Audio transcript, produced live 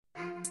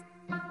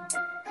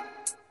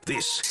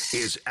This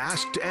is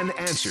Asked and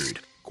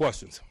Answered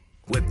Questions.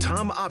 with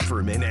Tom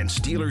Opferman and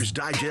Steelers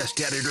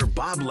Digest editor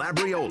Bob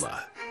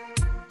Labriola.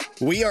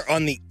 We are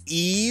on the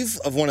eve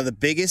of one of the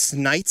biggest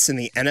nights in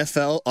the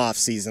NFL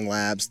offseason,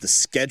 Labs. The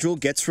schedule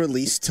gets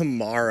released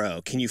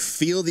tomorrow. Can you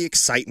feel the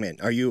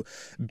excitement? Are you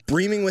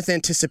brimming with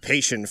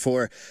anticipation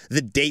for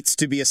the dates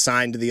to be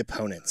assigned to the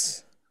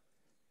opponents?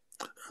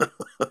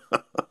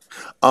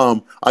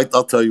 I'll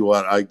tell you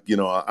what,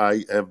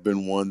 I have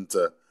been one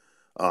to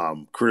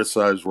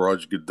criticize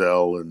Roger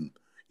Goodell and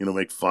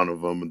make fun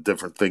of him and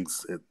different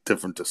things,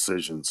 different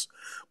decisions.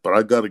 But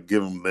I got to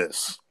give him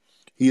this: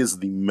 he is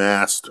the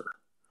master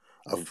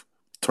of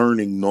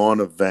turning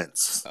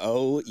non-events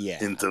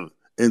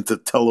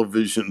into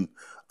television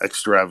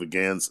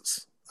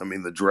extravaganzas. I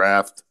mean, the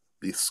draft,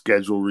 the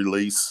schedule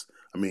release.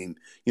 I mean,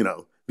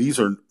 these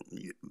are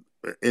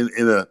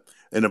in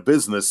a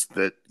business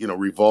that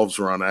revolves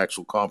around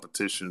actual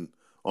competition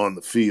on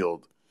the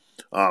field.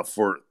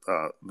 For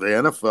the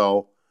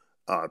NFL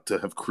to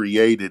have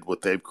created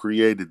what they've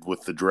created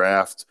with the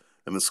draft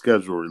and the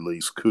schedule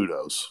release,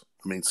 kudos.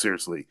 I mean,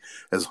 seriously,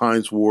 as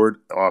Hines Ward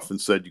often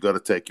said, you got to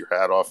take your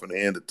hat off and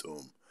hand it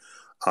to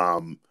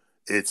him.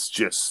 It's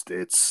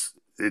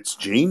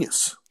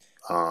genius.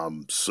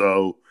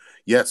 So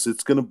yes,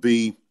 it's going to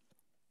be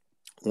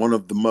one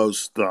of the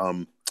most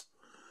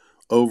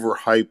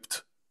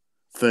overhyped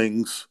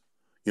things,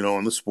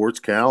 on the sports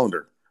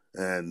calendar,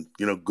 and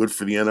good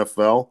for the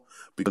NFL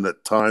because at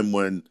a time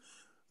when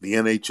the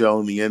NHL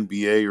and the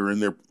NBA are in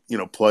their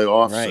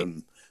playoffs, right,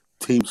 and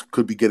teams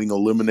could be getting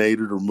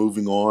eliminated or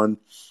moving on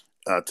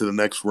to the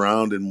next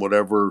round in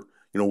whatever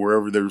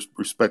wherever their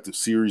respective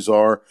series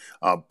are.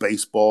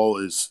 Baseball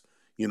is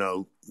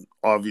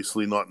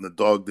obviously not in the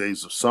dog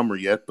days of summer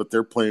yet, but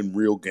they're playing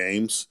real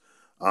games.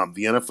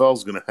 The NFL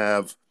is going to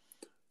have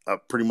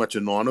pretty much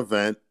a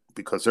non-event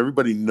because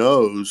everybody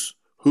knows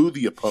who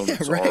the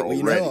opponents right, are already.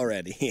 We know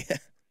already.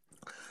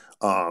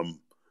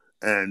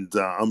 And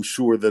I'm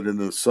sure that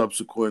in a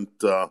subsequent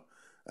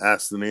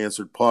Asked and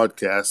Answered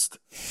podcast,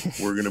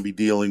 we're going to be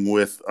dealing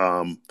with,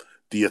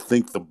 do you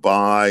think the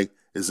bye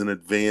is an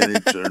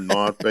advantage or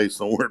not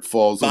based on where it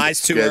falls on the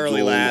Bye's too schedule?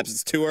 early, Labs.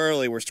 It's too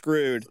early. We're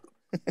screwed.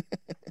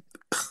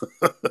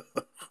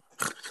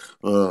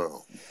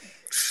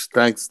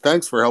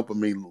 Thanks for helping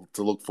me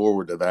to look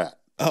forward to that.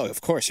 Oh,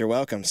 of course. You're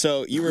welcome.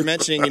 So you were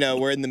mentioning,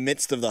 we're in the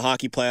midst of the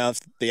hockey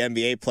playoffs, the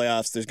NBA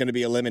playoffs. There's going to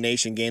be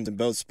elimination games in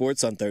both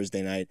sports on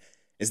Thursday night.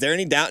 Is there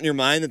any doubt in your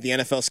mind that the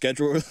NFL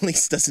schedule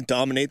release doesn't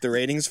dominate the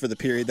ratings for the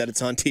period that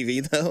it's on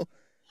TV, though?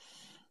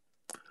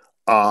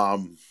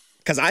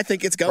 Because I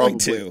think it's going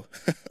to.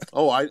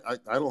 I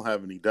don't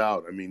have any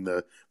doubt. I mean,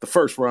 the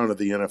first round of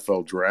the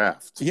NFL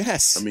draft.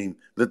 Yes. I mean,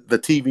 the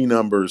TV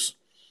numbers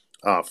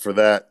for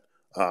that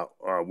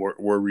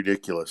were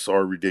ridiculous.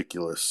 Are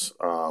ridiculous.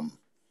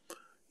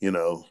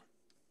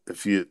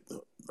 If you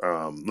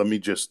let me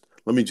just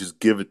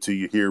give it to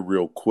you here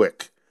real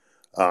quick.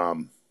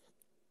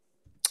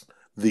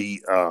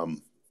 The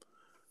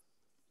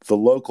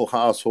local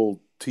household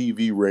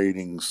TV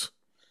ratings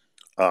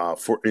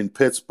in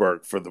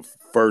Pittsburgh for the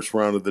first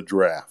round of the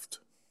draft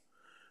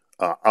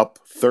up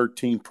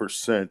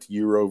 13%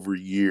 year over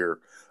year,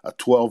 a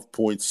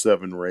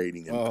 12.7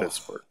 rating in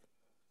Pittsburgh.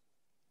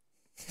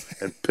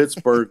 And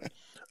Pittsburgh's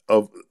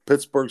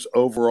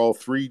overall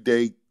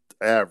 3-day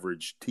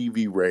average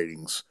TV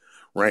ratings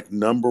ranked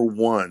number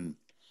one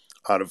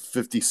out of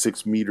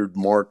 56 metered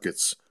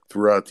markets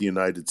throughout the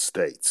United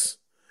States.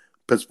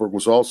 Pittsburgh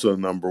was also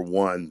number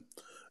one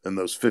in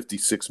those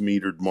 56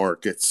 metered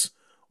markets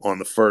on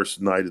the first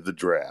night of the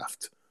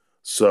draft.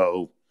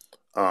 So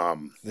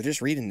they're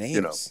just reading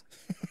names,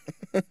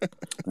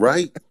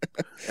 right?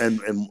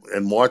 And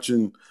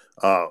watching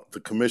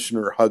the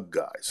commissioner hug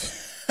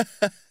guys.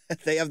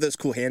 They have those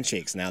cool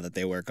handshakes now that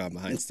they work on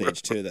behind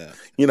stage too, though.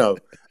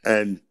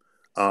 And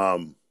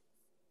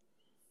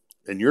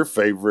your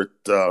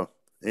favorite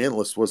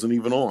analyst wasn't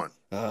even on.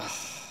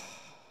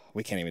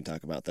 We can't even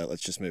talk about that.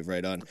 Let's just move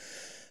right on.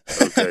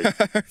 Okay.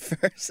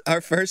 Our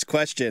first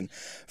question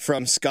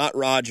from Scott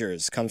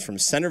Rogers comes from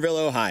Centerville,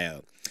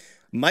 Ohio.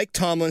 Mike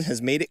Tomlin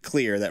has made it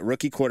clear that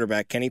rookie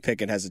quarterback Kenny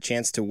Pickett has a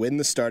chance to win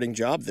the starting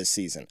job this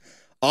season.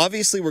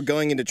 Obviously, we're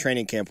going into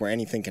training camp where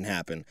anything can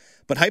happen.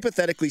 But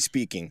hypothetically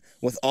speaking,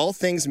 with all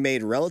things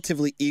made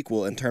relatively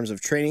equal in terms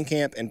of training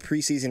camp and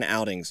preseason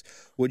outings,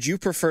 would you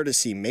prefer to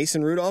see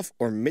Mason Rudolph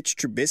or Mitch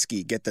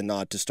Trubisky get the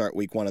nod to start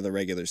week 1 of the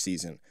regular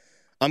season?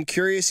 I'm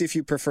curious if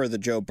you prefer the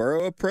Joe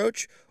Burrow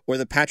approach or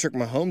the Patrick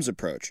Mahomes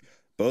approach.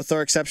 Both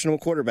are exceptional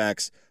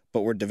quarterbacks,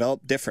 but were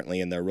developed differently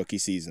in their rookie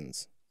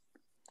seasons.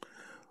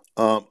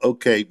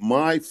 Okay,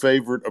 my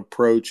favorite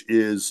approach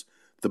is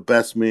the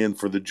best man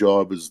for the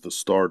job is the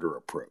starter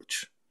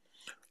approach.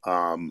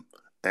 And,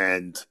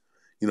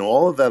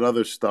 all of that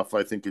other stuff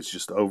I think is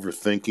just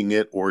overthinking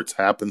it or it's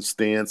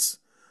happenstance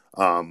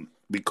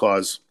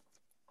because,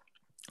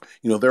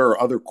 there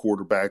are other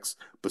quarterbacks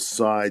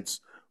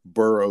besides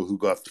Burrow who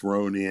got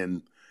thrown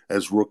in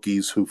as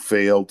rookies who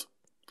failed.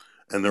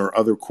 And there are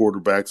other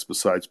quarterbacks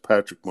besides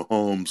Patrick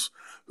Mahomes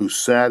who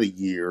sat a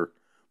year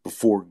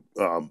before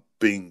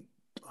being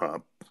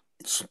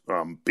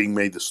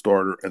made the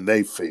starter, and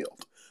they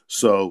failed.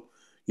 So,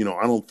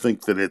 I don't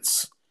think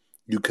that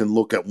you can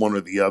look at one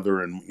or the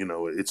other, and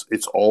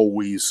it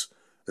always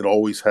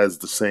has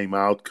the same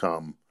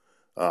outcome,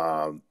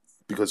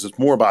 because it's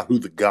more about who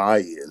the guy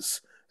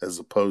is as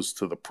opposed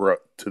to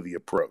the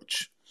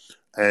approach.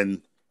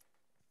 And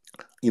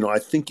I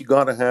think you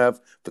got to have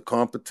the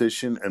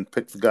competition and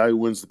pick the guy who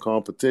wins the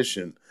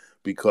competition,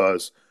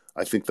 because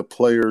I think the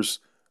players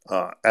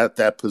at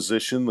that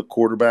position, the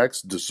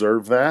quarterbacks,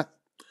 deserve that.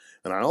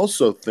 And I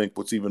also think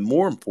what's even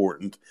more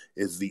important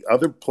is the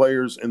other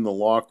players in the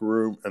locker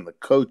room and the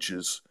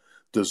coaches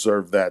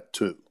deserve that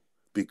too,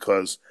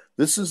 because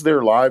this is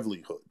their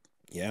livelihood.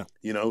 Yeah.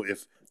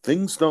 If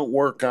things don't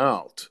work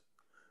out,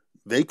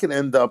 they can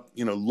end up,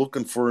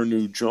 looking for a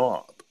new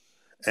job.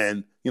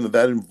 And,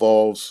 that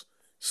involves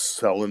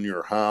selling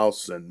your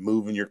house and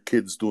moving your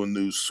kids to a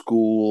new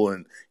school.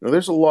 And,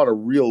 there's a lot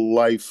of real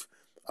life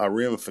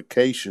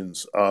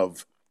ramifications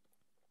of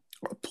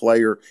a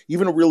player,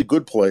 even a really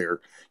good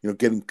player,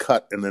 getting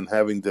cut and then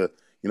having to,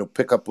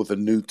 pick up with a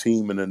new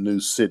team in a new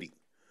city.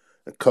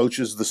 A coach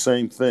is the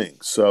same thing.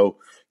 So,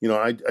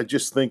 I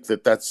just think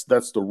that's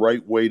the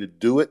right way to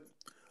do it.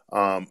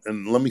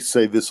 And let me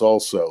say this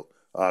also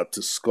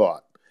to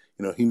Scott.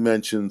 He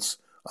mentions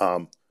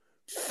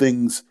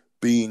things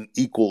being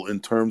equal in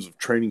terms of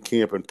training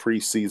camp and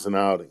preseason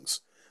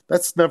outings.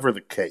 That's never the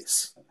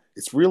case.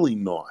 It's really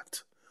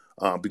not,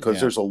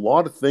 because there's a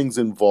lot of things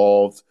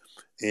involved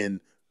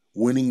in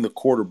winning the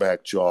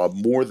quarterback job,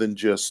 more than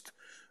just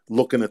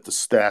looking at the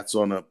stats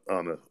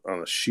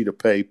on a sheet of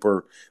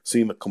paper,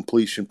 seeing the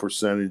completion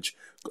percentage,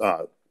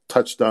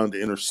 touchdown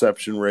to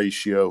interception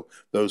ratio,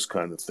 those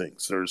kind of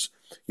things. There's,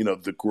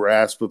 the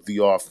grasp of the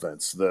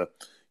offense,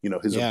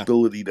 his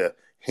ability to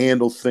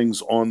handle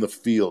things on the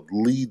field,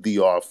 lead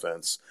the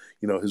offense,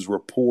 his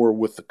rapport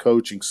with the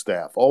coaching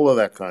staff, all of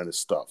that kind of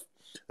stuff.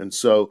 And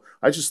so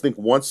I just think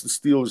once the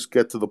Steelers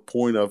get to the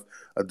point of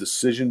a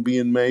decision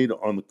being made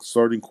on the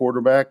starting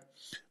quarterback,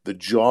 the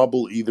job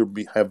will either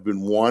have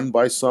been won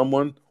by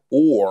someone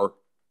or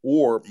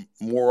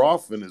more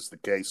often is the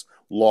case,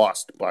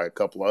 lost by a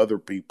couple of other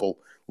people,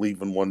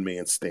 leaving one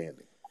man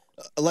standing.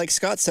 Like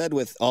Scott said,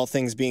 with all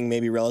things being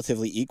maybe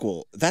relatively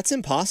equal, that's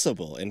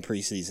impossible in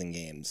preseason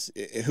games.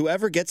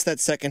 Whoever gets that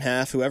second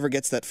half, whoever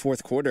gets that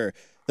fourth quarter,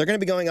 they're going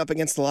to be going up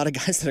against a lot of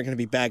guys that are going to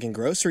be bagging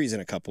groceries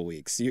in a couple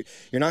weeks. You're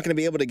not going to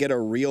be able to get a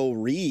real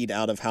read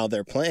out of how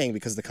they're playing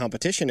because the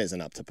competition isn't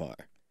up to par.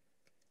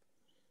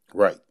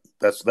 Right.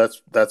 That's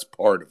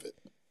part of it,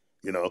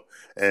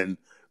 and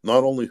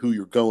not only who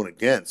you're going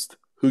against,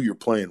 who you're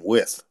playing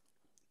with.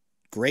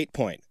 Great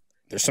point.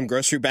 There's some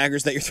grocery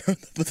baggers that you're throwing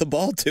the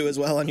ball to as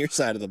well on your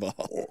side of the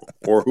ball.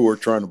 Or who are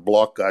trying to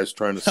block guys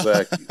trying to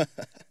sack you.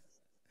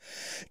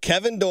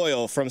 Kevin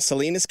Doyle from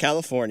Salinas,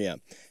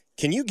 California.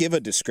 Can you give a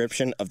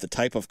description of the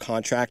type of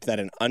contract that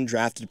an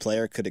undrafted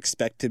player could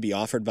expect to be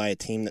offered by a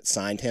team that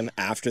signed him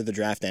after the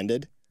draft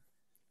ended?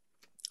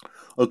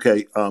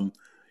 Okay.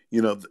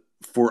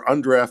 For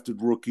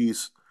undrafted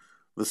rookies,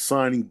 the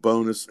signing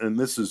bonus, and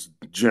this is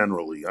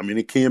generally,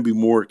 it can be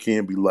more, it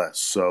can be less.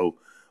 So,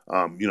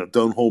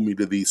 don't hold me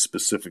to these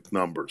specific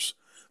numbers.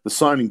 The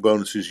signing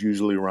bonus is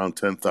usually around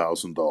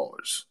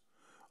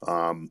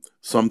 $10,000.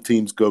 Some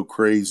teams go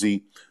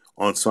crazy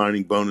on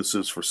signing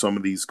bonuses for some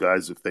of these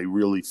guys if they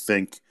really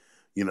think,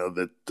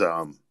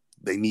 that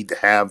they need to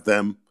have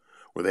them,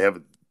 or they have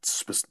a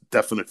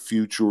definite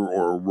future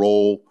or a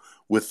role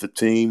with the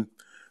team.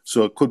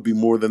 So it could be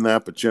more than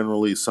that, but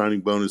generally a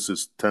signing bonus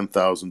is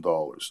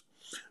 $10,000.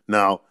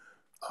 Now,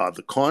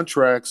 the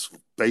contracts,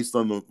 based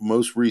on the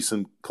most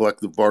recent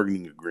collective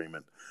bargaining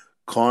agreement,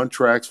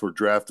 contracts for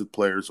drafted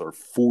players are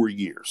 4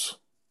 years.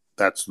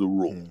 That's the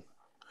rule.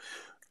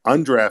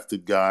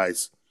 Undrafted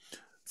guys,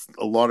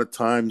 a lot of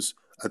times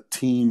a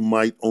team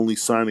might only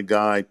sign a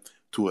guy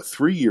to a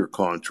 3-year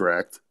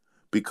contract,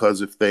 because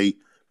if they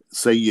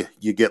say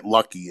you get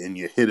lucky and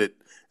you hit it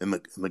and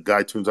the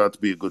guy turns out to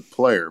be a good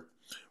player,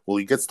 well,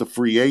 he gets the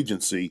free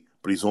agency,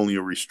 but he's only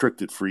a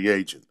restricted free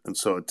agent. And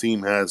so a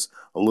team has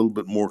a little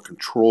bit more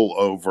control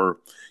over,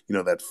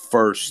 that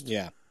first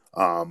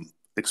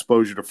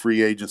exposure to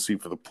free agency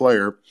for the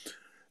player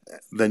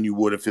than you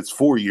would if it's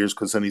 4 years,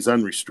 because then he's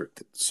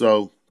unrestricted.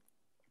 So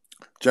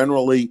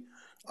generally,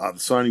 the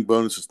signing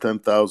bonus is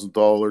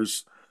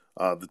 $10,000.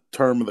 The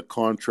term of the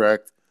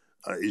contract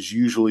is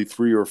usually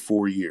 3 or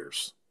 4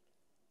 years.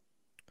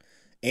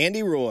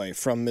 Andy Roy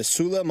from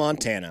Missoula,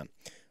 Montana.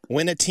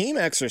 When a team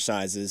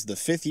exercises the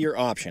 5th-year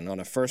option on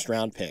a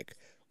first-round pick,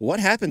 what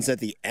happens at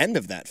the end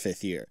of that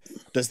 5th year?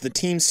 Does the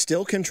team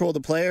still control the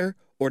player,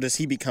 or does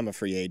he become a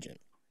free agent?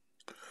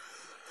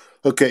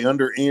 Okay,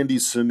 under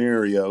Andy's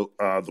scenario,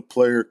 the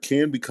player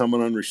can become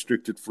an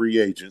unrestricted free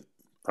agent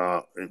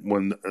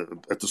when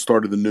at the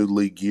start of the new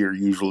league year,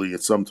 usually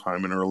at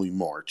sometime in early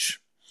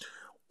March,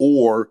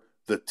 or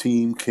the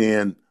team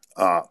can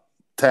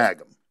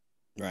tag him,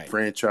 right?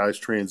 Franchise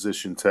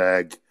transition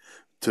tag,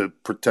 to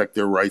protect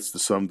their rights to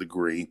some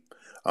degree.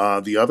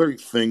 The other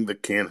thing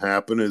that can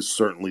happen is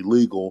certainly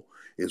legal,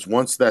 is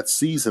once that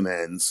season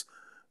ends,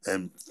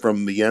 and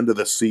from the end of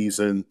the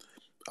season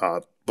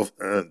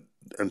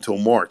until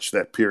March,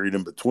 that period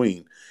in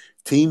between,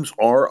 teams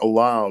are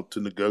allowed to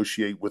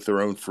negotiate with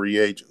their own free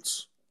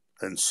agents.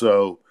 And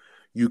so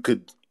you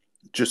could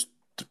just,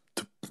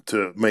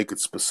 to make it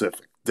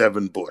specific,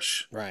 Devin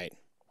Bush. Right.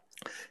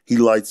 He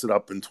lights it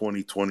up in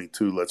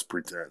 2022, let's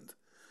pretend.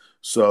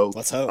 So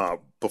let's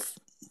hope.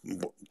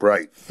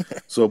 Right.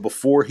 So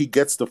before he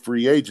gets to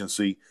free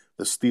agency,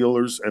 the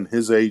Steelers and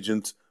his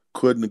agent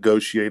could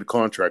negotiate a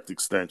contract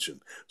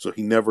extension. So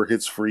he never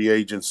hits free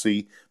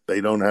agency.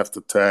 They don't have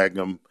to tag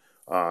him,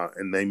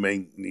 and they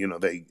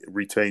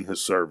retain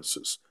his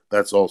services.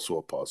 That's also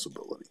a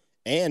possibility.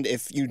 And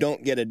if you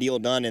don't get a deal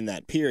done in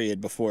that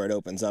period before it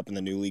opens up in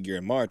the new league year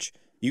in March,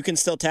 you can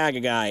still tag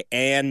a guy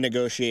and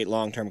negotiate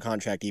long-term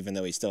contract even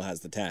though he still has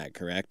the tag,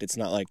 correct? It's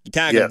not like you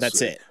tag him,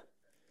 that's it.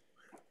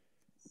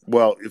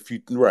 Well, if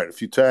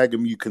you tag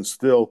him, you can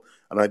still,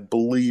 and I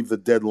believe the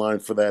deadline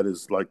for that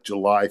is like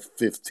July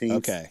 15th.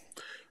 Okay.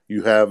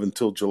 You have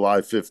until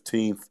July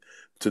 15th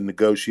to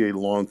negotiate a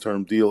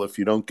long-term deal. If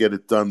you don't get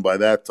it done by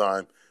that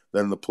time,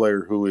 then the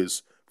player who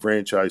is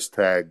franchise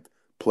tagged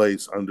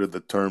plays under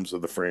the terms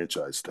of the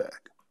franchise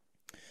tag.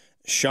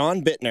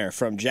 Sean Bittner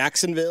from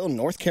Jacksonville,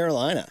 North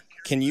Carolina.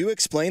 Can you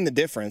explain the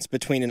difference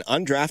between an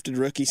undrafted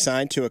rookie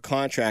signed to a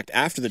contract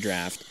after the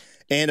draft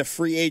and a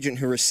free agent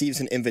who receives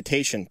an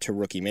invitation to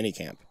rookie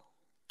minicamp?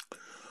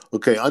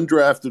 Okay,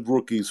 undrafted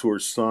rookies who are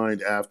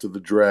signed after the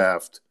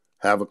draft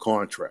have a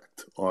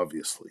contract,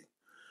 obviously.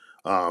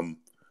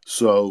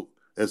 So,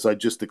 as I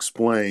just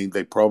explained,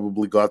 they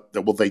definitely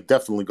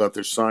got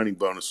their signing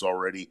bonus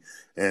already,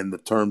 and the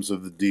terms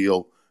of the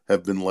deal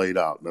have been laid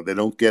out. Now, they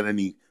don't get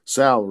any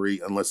salary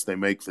unless they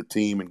make the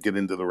team and get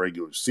into the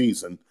regular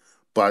season,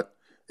 but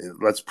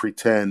let's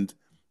pretend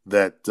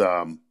that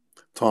Tom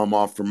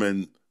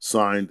Offerman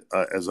signed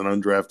as an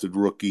undrafted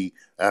rookie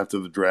after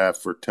the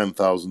draft for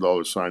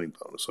 $10,000 signing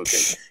bonus.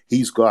 Okay,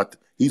 he's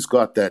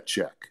got that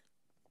check.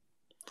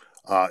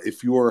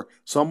 If you're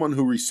someone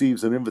who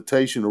receives an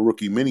invitation to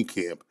rookie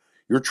minicamp,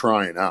 you're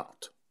trying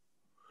out.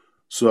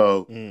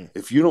 So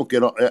if you don't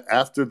get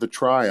after the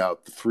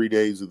tryout, the 3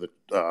 days of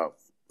the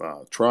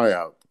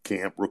tryout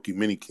camp, rookie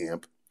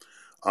minicamp,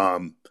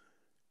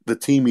 the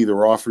team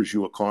either offers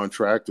you a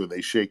contract or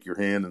they shake your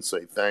hand and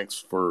say thanks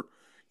for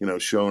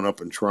showing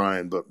up and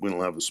trying, but we don't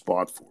have a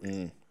spot for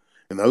you.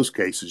 In those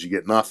cases, you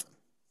get nothing.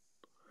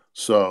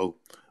 So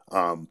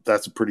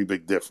that's a pretty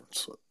big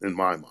difference in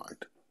my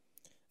mind.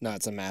 No,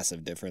 it's a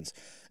massive difference.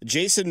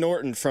 Jason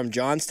Norton from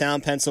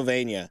Johnstown,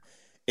 Pennsylvania.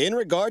 In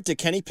regard to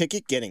Kenny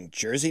Pickett getting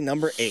jersey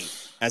number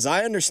 8, as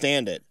I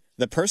understand it,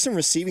 the person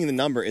receiving the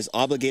number is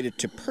obligated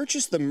to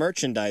purchase the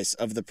merchandise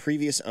of the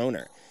previous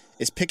owner.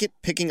 Is Pickett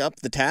picking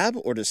up the tab,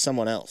 or does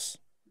someone else?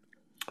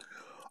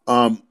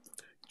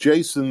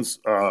 Jason's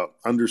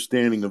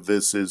understanding of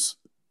this is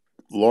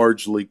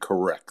largely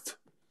correct.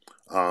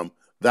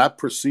 That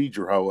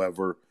procedure,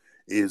 however,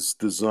 is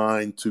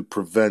designed to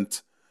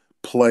prevent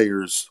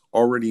players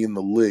already in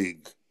the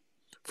league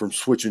from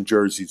switching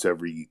jersey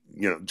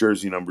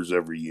numbers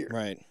every year.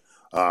 Right.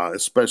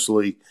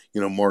 Especially,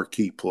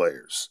 marquee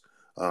players.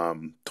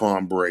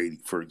 Tom Brady,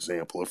 for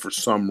example, if for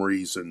some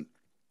reason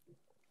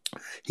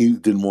he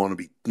didn't want to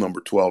be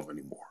number 12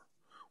 anymore.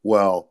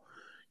 Well,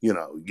 you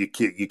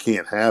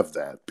can't have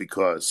that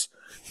because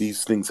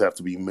these things have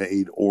to be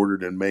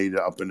ordered and made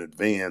up in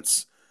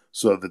advance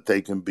so that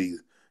they can be,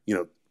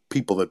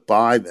 people that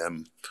buy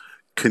them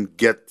can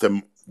get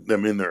them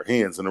in their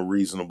hands in a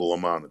reasonable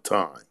amount of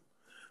time.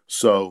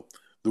 So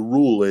the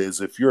rule is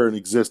if you're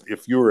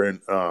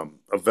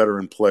a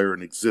veteran player,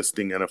 an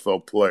existing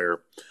NFL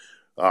player,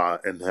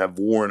 and have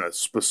worn a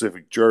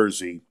specific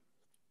jersey,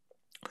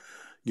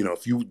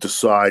 if you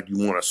decide you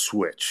want to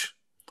switch,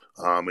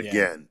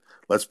 again,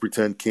 let's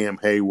pretend Cam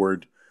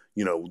Hayward,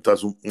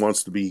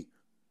 wants to be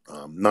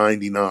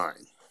 99.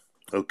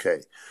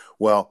 Okay.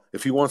 Well,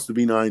 if he wants to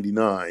be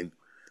 99,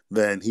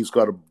 then he's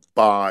got to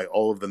buy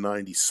all of the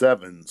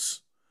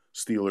 97s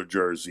Steeler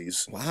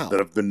jerseys that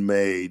have been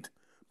made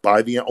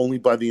only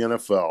by the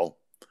NFL.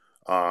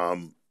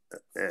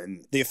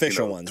 And the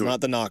official ones,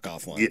 not the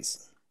knockoff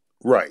ones.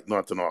 Right,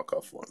 not the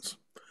knockoff ones.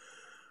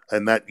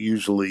 And that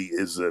usually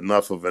is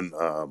enough of an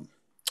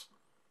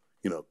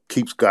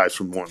keeps guys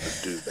from wanting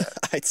to do that.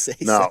 I'd say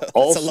now, so.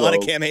 Also, it's a lot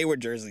of Cam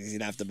Hayward jerseys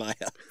you'd have to buy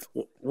up.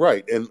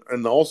 Right,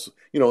 and also,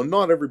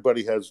 not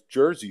everybody has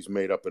jerseys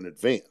made up in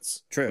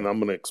advance. True. And I'm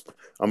gonna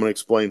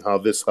explain how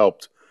this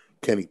helped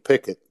Kenny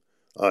Pickett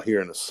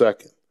here in a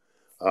second.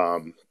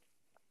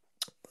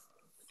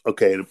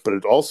 Okay, but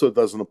it also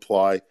doesn't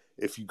apply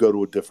if you go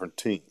to a different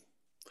team.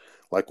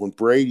 Like when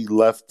Brady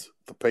left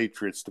the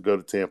Patriots to go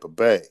to Tampa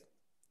Bay,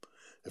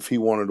 if he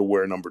wanted to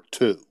wear number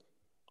 2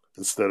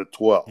 instead of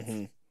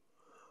 12,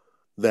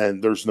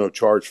 then there's no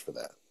charge for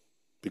that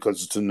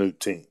because it's a new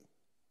team.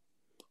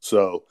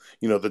 So,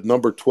 the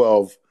number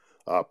 12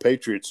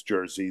 Patriots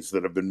jerseys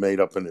that have been made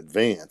up in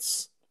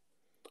advance,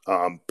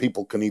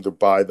 people can either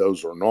buy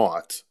those or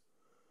not,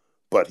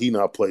 but he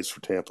now plays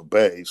for Tampa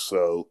Bay,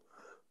 so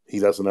he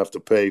doesn't have to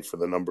pay for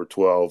the number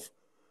 12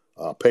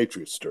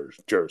 Patriots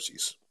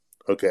jerseys.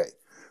 Okay,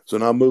 so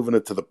now moving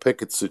it to the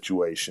Pickett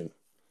situation.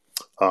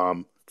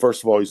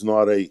 First of all, he's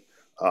not a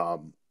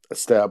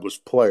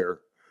established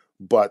player,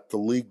 but the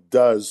league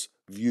does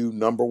view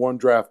number one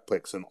draft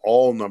picks and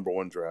all number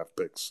one draft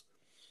picks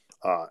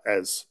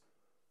as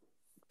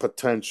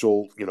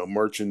potential,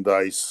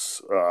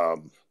 merchandise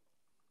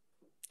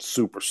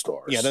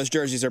superstars. Yeah, those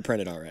jerseys are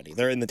printed already.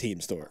 They're in the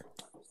team store.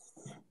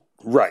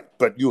 Right,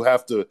 but you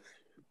have to.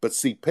 But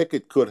see,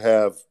 Pickett could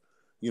have,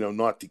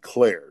 not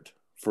declared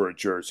for a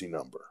jersey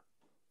number,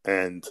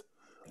 and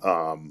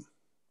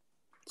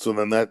so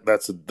then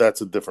that's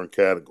a different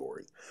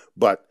category.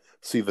 But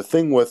see, the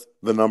thing with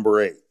the number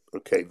 8,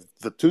 okay,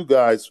 the two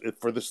guys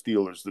for the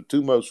Steelers, the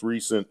two most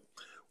recent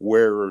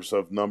wearers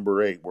of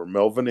number 8 were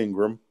Melvin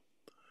Ingram,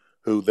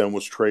 who then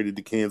was traded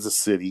to Kansas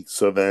City.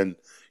 So then,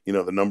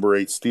 the number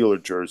 8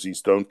 Steeler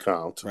jerseys don't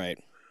count, right?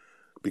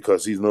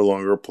 Because he's no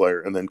longer a player.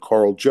 And then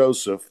Carl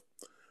Joseph,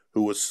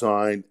 who was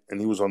signed,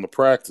 and he was on the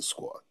practice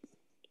squad.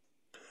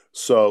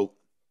 So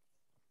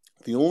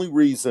the only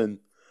reason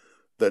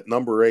that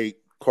number 8,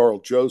 Carl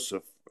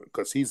Joseph,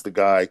 because he's the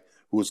guy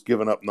who was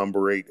giving up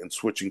number 8 and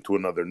switching to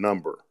another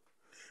number,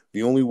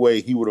 the only way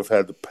he would have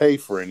had to pay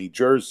for any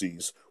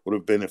jerseys would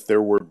have been if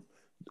there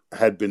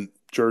had been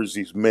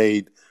jerseys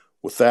made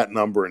with that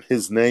number and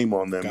his name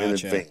on them in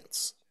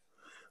advance.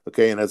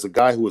 Okay, and as a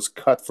guy who was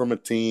cut from a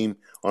team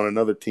on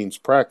another team's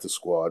practice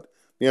squad,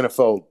 the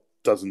NFL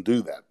doesn't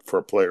do that for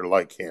a player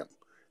like him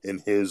in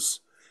his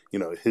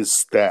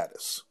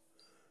status.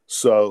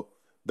 So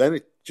then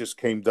it just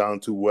came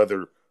down to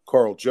whether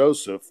Carl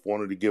Joseph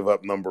wanted to give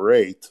up number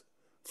 8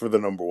 for the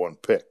number 1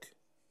 pick.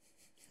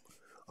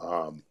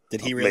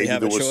 Did he really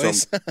have a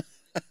choice?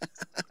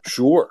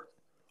 Sure.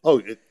 Oh,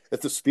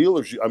 at the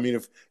Steelers,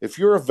 if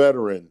you're a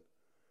veteran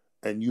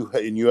and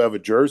you have a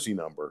jersey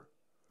number,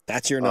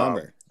 that's your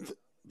number.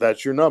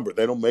 That's your number.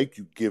 They don't make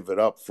you give it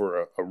up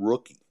for a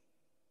rookie.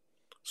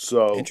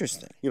 So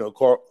interesting.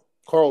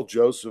 Carl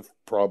Joseph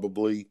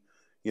probably,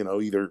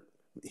 either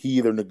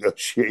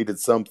negotiated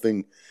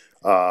something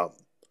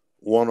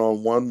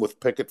one-on-one with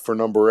Pickett for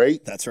number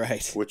 8. That's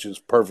right. Which is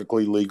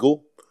perfectly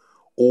legal.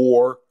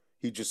 Or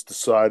he just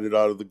decided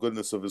out of the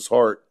goodness of his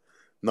heart,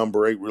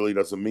 number 8 really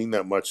doesn't mean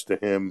that much to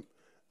him,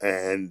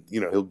 and,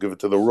 he'll give it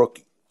to the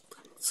rookie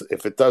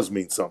if it does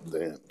mean something to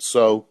him.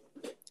 So,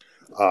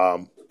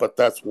 but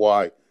that's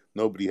why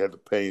nobody had to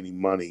pay any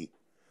money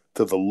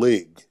to the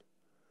league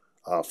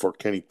for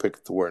Kenny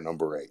Pickett to wear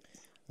number 8.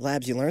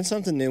 Labs, you learn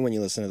something new when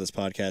you listen to this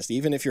podcast,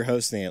 even if you're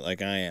hosting it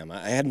like I am.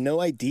 I had no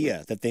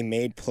idea that they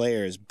made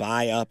players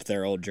buy up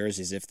their old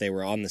jerseys if they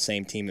were on the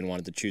same team and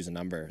wanted to choose a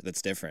number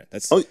that's different.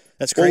 That's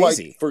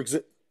crazy. Well,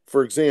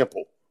 for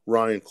example,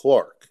 Ryan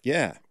Clark.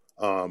 Yeah.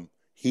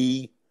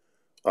 He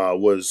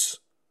was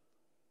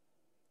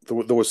 –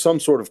 there was some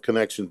sort of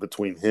connection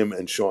between him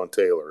and Sean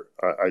Taylor.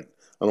 I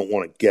don't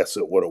want to guess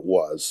at what it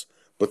was,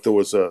 but there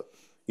was a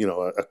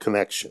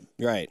connection.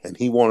 Right. And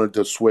he wanted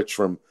to switch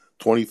from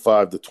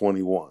 25 to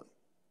 21.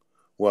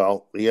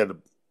 Well, he had to,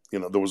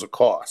 there was a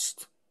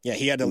cost. Yeah,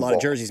 he had a lot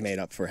of jerseys made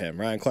up for him.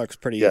 Ryan Clark's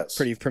pretty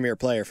premier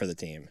player for the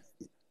team.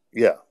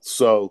 Yeah.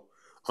 So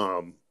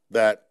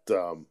that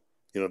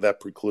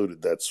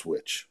precluded that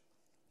switch.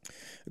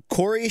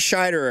 Corey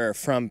Scheiderer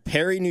from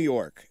Perry, New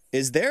York.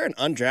 Is there an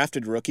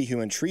undrafted rookie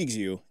who intrigues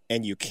you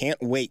and you can't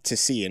wait to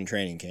see in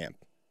training camp?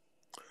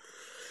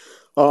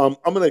 I'm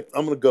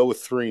gonna go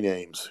with 3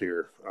 names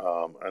here,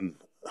 and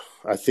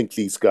I think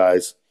these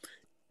guys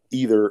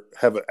either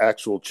have an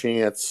actual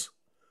chance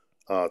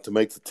to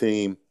make the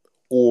team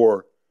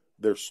or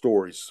their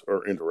stories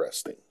are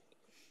interesting.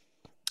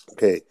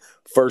 Okay,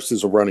 first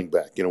is a running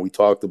back. We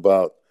talked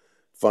about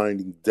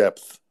finding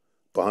depth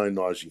behind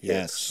Najee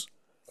Harris.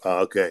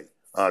 Yes.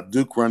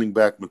 Duke running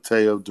back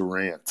Mateo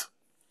Durant.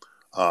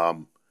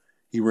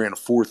 He ran a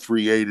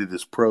 4.38 at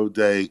his pro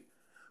day,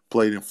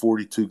 played in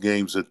 42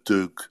 games at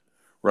Duke,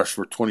 rushed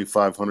for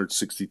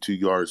 2,562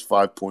 yards,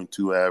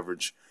 5.2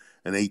 average,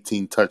 and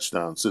 18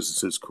 touchdowns. This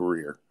is his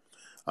career.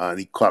 And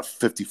he caught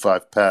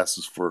 55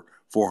 passes for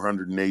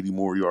 480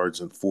 more yards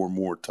and 4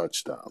 more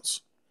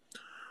touchdowns.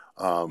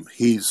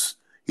 He's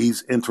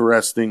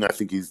interesting. I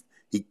think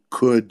he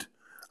could,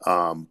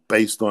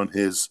 based on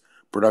his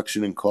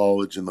production in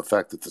college and the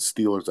fact that the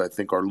Steelers, I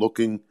think, are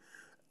looking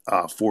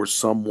for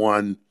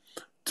someone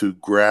to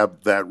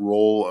grab that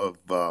role of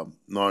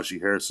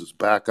Najee Harris's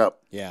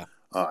backup. Yeah.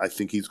 I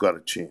think he's got a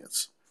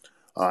chance.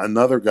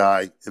 Another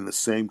guy in the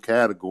same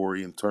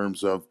category in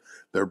terms of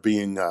there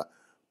being a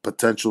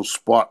potential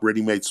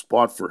ready-made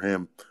spot for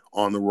him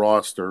on the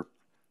roster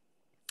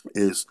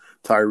is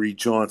Tyree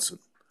Johnson.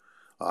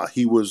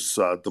 He was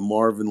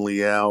DeMarvin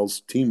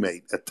Leal's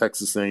teammate at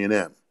Texas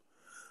A&M.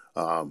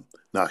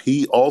 Now,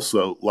 he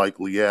also, like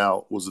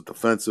Leal, was a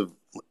defensive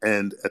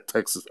lineman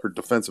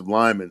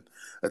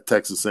at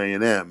Texas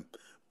A&M.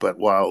 But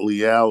while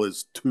Leal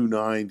is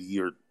 290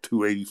 or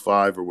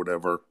 285 or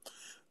whatever,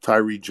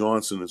 Tyree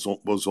Johnson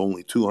was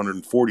only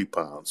 240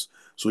 pounds.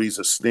 So he's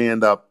a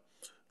stand-up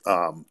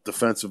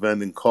defensive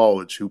end in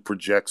college who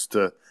projects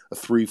to a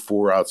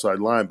 3-4 outside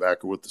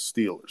linebacker with the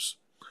Steelers.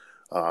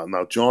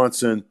 Now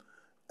Johnson,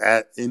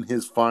 in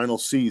his final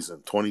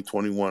season,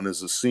 2021,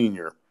 as a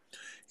senior,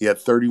 he had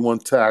 31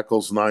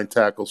 tackles, 9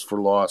 tackles for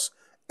loss,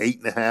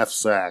 8.5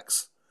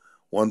 sacks,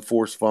 1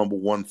 forced fumble,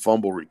 1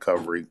 fumble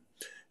recovery.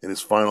 In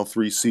his final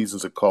 3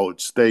 seasons at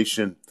College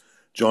Station,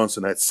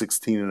 Johnson had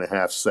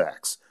 16.5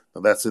 sacks.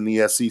 Now that's in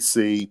the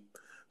SEC.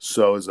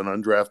 So as an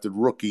undrafted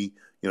rookie,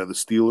 the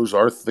Steelers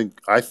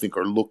I think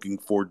are looking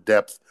for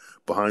depth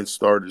behind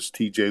starters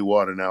T.J.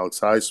 Watt and Alex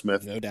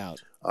Highsmith. No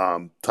doubt.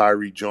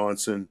 Tyree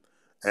Johnson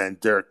and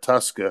Derek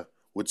Tuska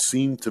would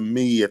seem to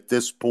me at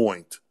this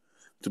point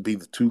to be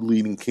the 2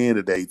 leading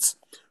candidates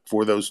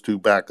for those 2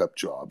 backup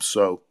jobs.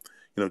 So,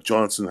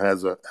 Johnson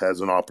has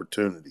an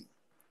opportunity.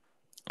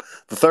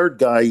 The third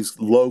guy is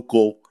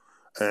local,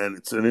 and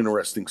it's an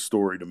interesting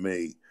story to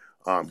me.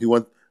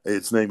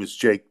 His name is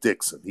Jake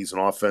Dixon. He's an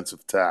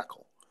offensive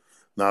tackle.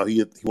 Now,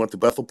 he went to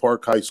Bethel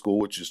Park High School,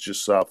 which is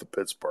just south of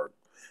Pittsburgh.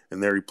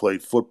 And there he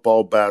played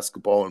football,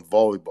 basketball, and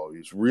volleyball. He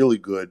was really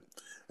good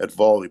at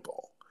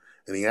volleyball.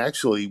 And he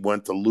actually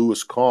went to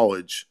Lewis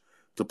College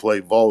to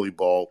play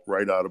volleyball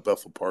right out of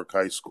Bethel Park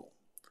High School.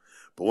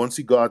 But once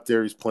he got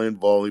there, he's playing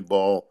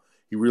volleyball.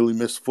 He really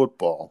missed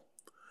football.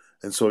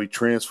 And so he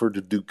transferred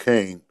to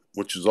Duquesne,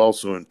 which is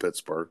also in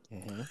Pittsburgh.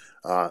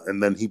 Mm-hmm.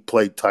 And then he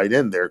played tight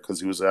end there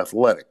because he was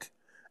athletic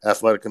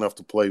enough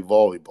to play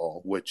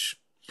volleyball, which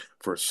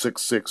for a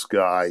 6'6"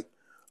 guy,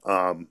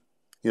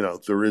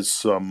 there is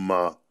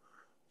some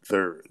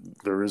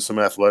there is some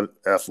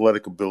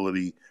athletic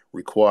ability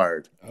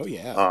required. Oh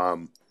yeah.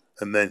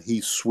 And then he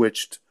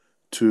switched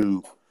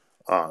to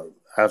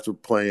after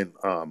playing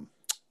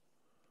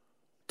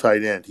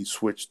tight end, he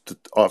switched to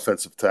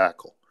offensive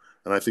tackle.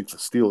 And I think the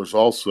Steelers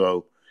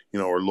also,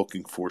 are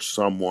looking for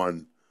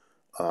someone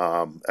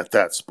at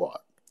that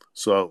spot.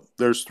 So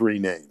there's 3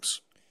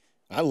 names.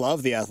 I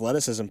love the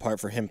athleticism part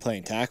for him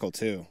playing tackle,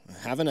 too.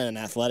 Having an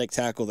athletic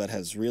tackle that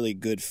has really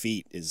good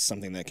feet is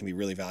something that can be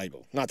really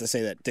valuable. Not to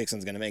say that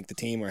Dixon's going to make the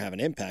team or have an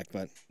impact,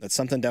 but that's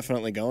something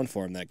definitely going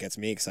for him that gets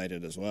me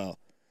excited as well.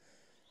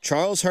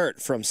 Charles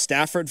Hurt from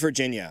Stafford,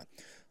 Virginia.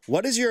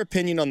 What is your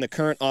opinion on the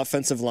current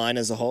offensive line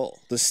as a whole?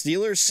 The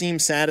Steelers seem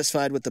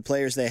satisfied with the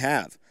players they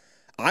have.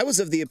 I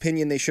was of the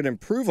opinion they should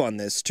improve on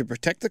this to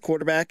protect the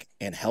quarterback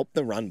and help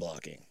the run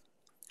blocking.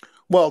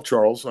 Well,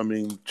 Charles,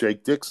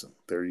 Jake Dixon.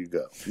 There you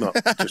go. No,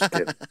 just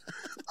kidding.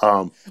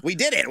 We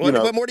did it.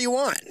 What more do you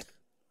want?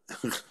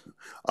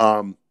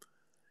 I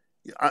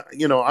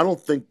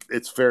don't think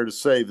it's fair to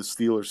say the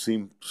Steelers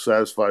seem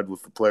satisfied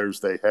with the players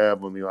they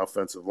have on the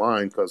offensive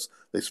line because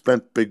they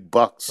spent big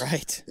bucks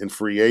in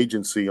free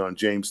agency on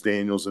James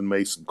Daniels and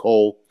Mason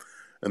Cole.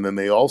 And then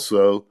they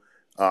also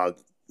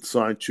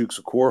signed Chuks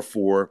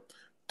Okorafor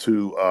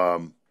to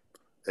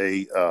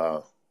a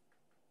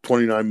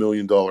 $29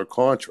 million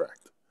contract.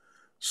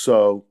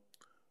 So,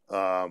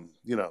 I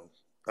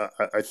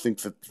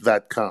think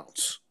that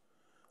counts.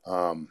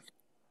 I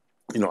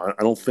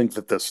don't think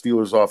that the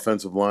Steelers'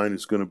 offensive line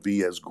is going to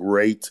be as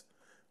great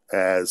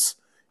as,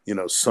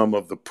 some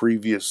of the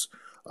previous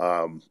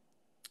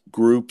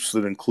groups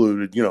that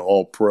included,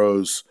 all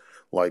pros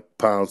like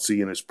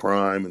Pouncey in his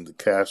prime and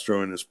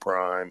DeCastro in his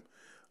prime.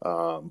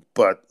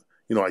 But,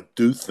 I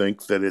do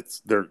think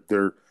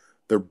that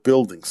they're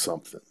building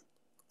something.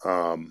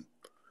 And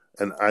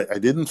I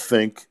didn't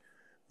think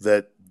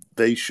that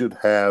they should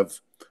have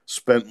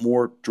spent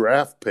more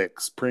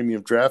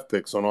premium draft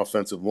picks on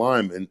offensive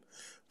linemen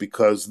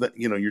because,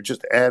 you're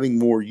just adding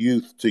more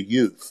youth to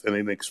youth and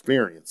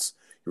inexperience.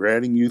 You're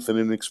adding youth and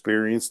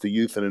inexperience to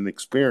youth and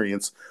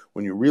inexperience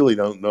when you really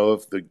don't know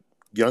if the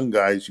young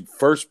guys you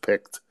first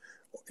picked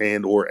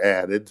and or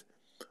added,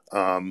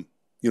 are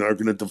going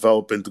to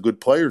develop into good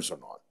players or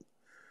not.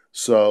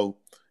 So,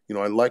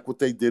 I like what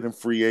they did in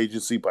free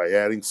agency by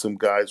adding some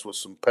guys with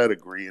some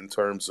pedigree in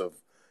terms of,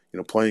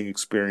 playing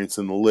experience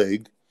in the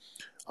league.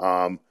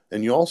 And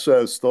you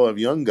also still have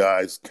young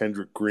guys,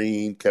 Kendrick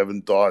Green,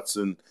 Kevin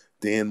Dotson,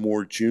 Dan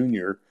Moore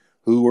Jr.,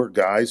 who are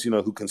guys,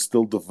 who can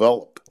still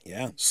develop,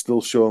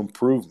 still show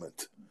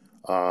improvement.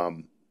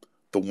 The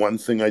one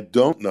thing I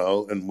don't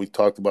know, and we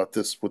talked about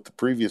this with the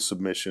previous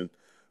submission,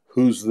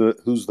 who's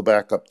the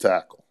backup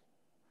tackle?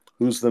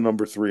 Who's the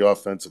number 3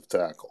 offensive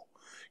tackle?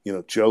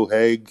 Joe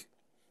Haig,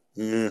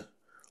 I'm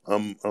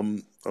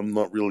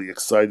not really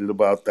excited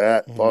about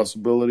that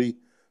possibility.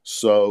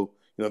 So,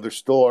 there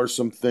still are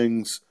some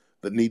things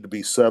that need to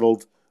be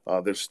settled.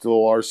 There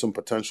still are some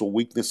potential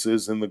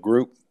weaknesses in the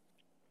group.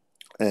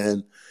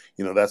 And,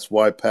 that's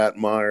why Pat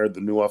Meyer,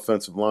 the new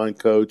offensive line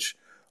coach,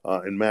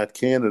 and Matt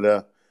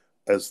Canada,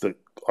 as the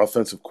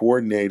offensive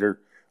coordinator,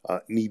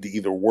 need to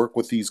either work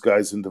with these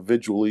guys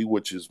individually,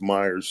 which is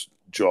Meyer's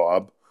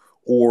job,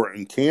 or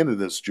in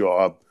Canada's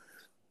job,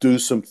 do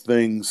some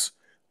things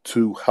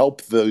to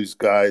help those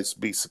guys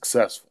be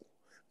successful.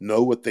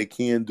 Know what they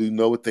can do,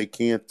 know what they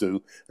can't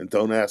do, and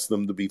don't ask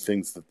them to be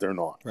things that they're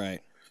not.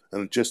 Right.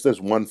 And just as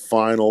one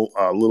final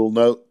little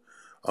note,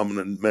 I'm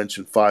going to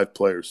mention 5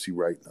 players to you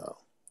right now.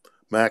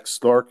 Max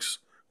Starks,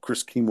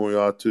 Chris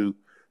Kimoyatu,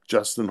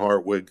 Justin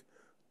Hartwig,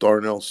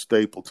 Darnell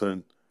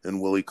Stapleton,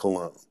 and Willie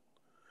Colon.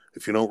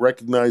 If you don't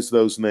recognize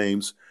those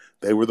names,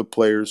 they were the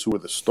players who were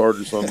the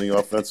starters on the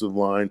offensive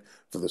line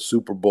for the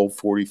Super Bowl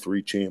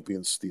 43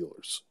 champion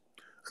Steelers.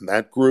 And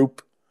that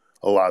group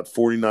allowed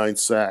 49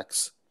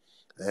 sacks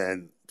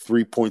and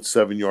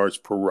 3.7 yards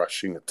per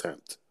rushing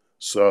attempt.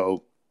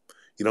 So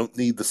you don't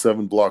need the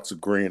 7 blocks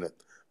of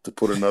granite to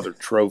put another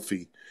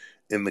trophy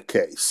in the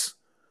case.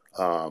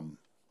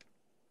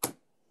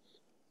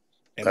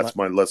 That's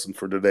my lesson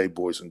for today,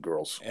 boys and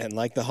girls. And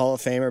like the Hall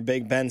of Famer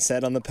Big Ben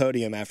said on the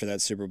podium after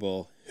that Super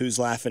Bowl, who's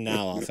laughing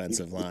now,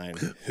 offensive line?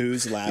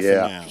 Who's laughing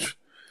now?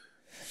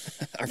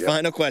 Our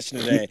final question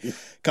today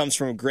comes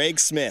from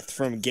Greg Smith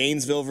from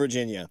Gainesville,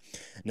 Virginia.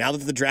 Now that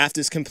the draft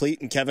is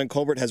complete and Kevin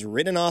Colbert has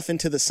ridden off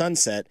into the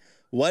sunset,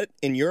 what,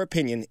 in your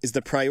opinion, is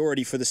the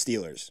priority for the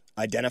Steelers?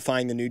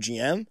 Identifying the new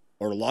GM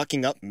or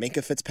locking up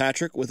Minkah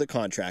Fitzpatrick with a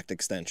contract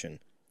extension?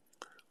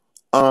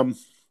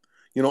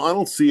 I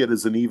don't see it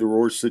as an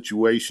either-or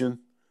situation.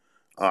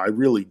 I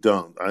really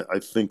don't. I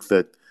think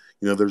that,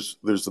 there's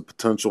the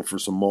potential for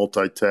some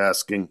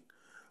multitasking.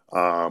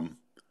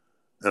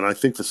 And I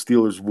think the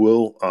Steelers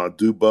will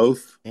do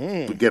both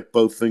to get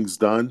both things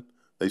done.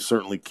 They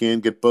certainly can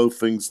get both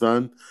things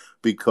done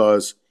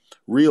because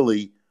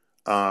really,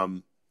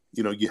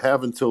 you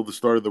have until the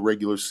start of the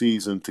regular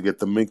season to get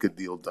the Minkah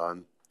deal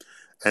done.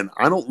 And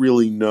I don't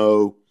really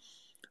know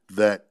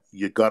that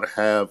you got to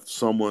have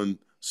someone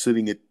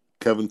sitting at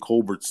Kevin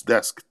Colbert's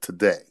desk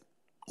today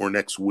or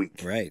next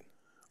week. Right.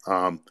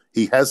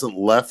 He hasn't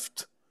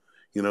left.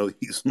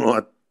 He's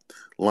not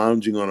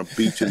lounging on a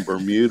beach in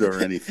Bermuda or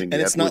anything. And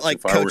yet, it's not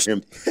like Coach.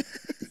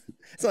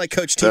 It's not like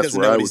Coach T doesn't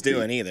know what he's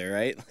doing either,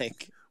 right?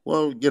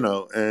 Well,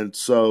 and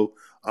so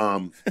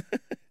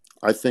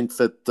I think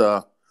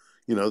that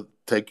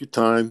take your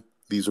time.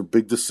 These are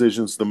big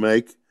decisions to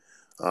make.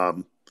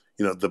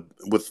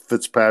 With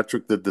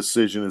Fitzpatrick, the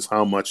decision is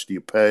how much do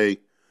you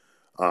pay.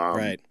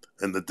 Right.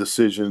 And the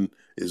decision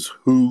is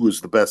who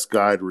is the best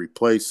guy to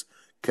replace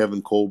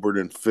Kevin Colbert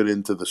and fit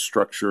into the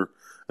structure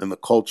and the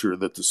culture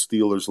that the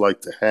Steelers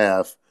like to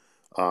have,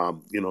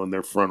 in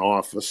their front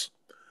office.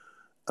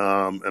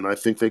 And I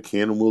think they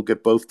can and will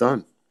get both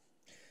done.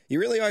 You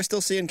really are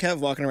still seeing Kev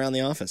walking around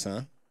the office,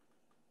 huh?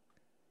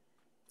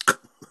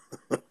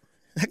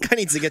 That guy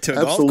needs to get to a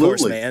golf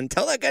course, man.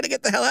 Tell that guy to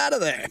get the hell out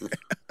of there.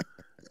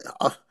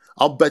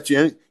 I'll bet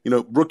you,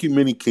 rookie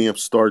mini camp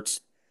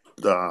starts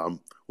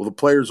the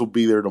players will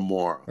be there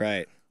tomorrow.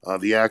 Right.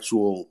 The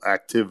actual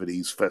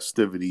activities,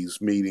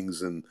 festivities,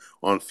 meetings, and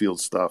on-field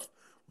stuff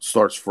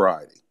starts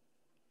Friday.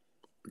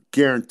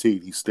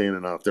 Guaranteed he's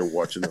standing out there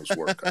watching those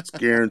workouts.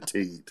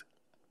 Guaranteed.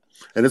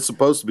 And it's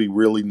supposed to be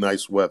really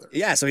nice weather.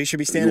 Yeah, so he should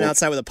be standing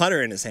outside with a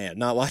putter in his hand,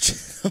 not watching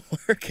the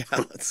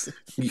workouts.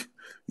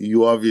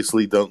 You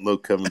obviously don't know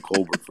Kevin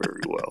Colbert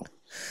very well.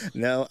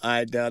 No,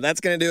 I don't. That's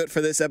going to do it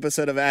for this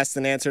episode of Asked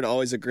and Answered.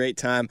 Always a great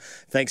time.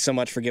 Thanks so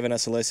much for giving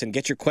us a listen.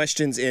 Get your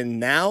questions in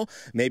now.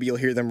 Maybe you'll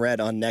hear them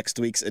read on next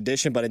week's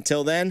edition. But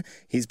until then,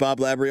 he's Bob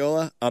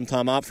Labriola. I'm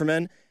Tom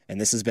Opferman, and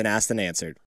this has been Asked and Answered.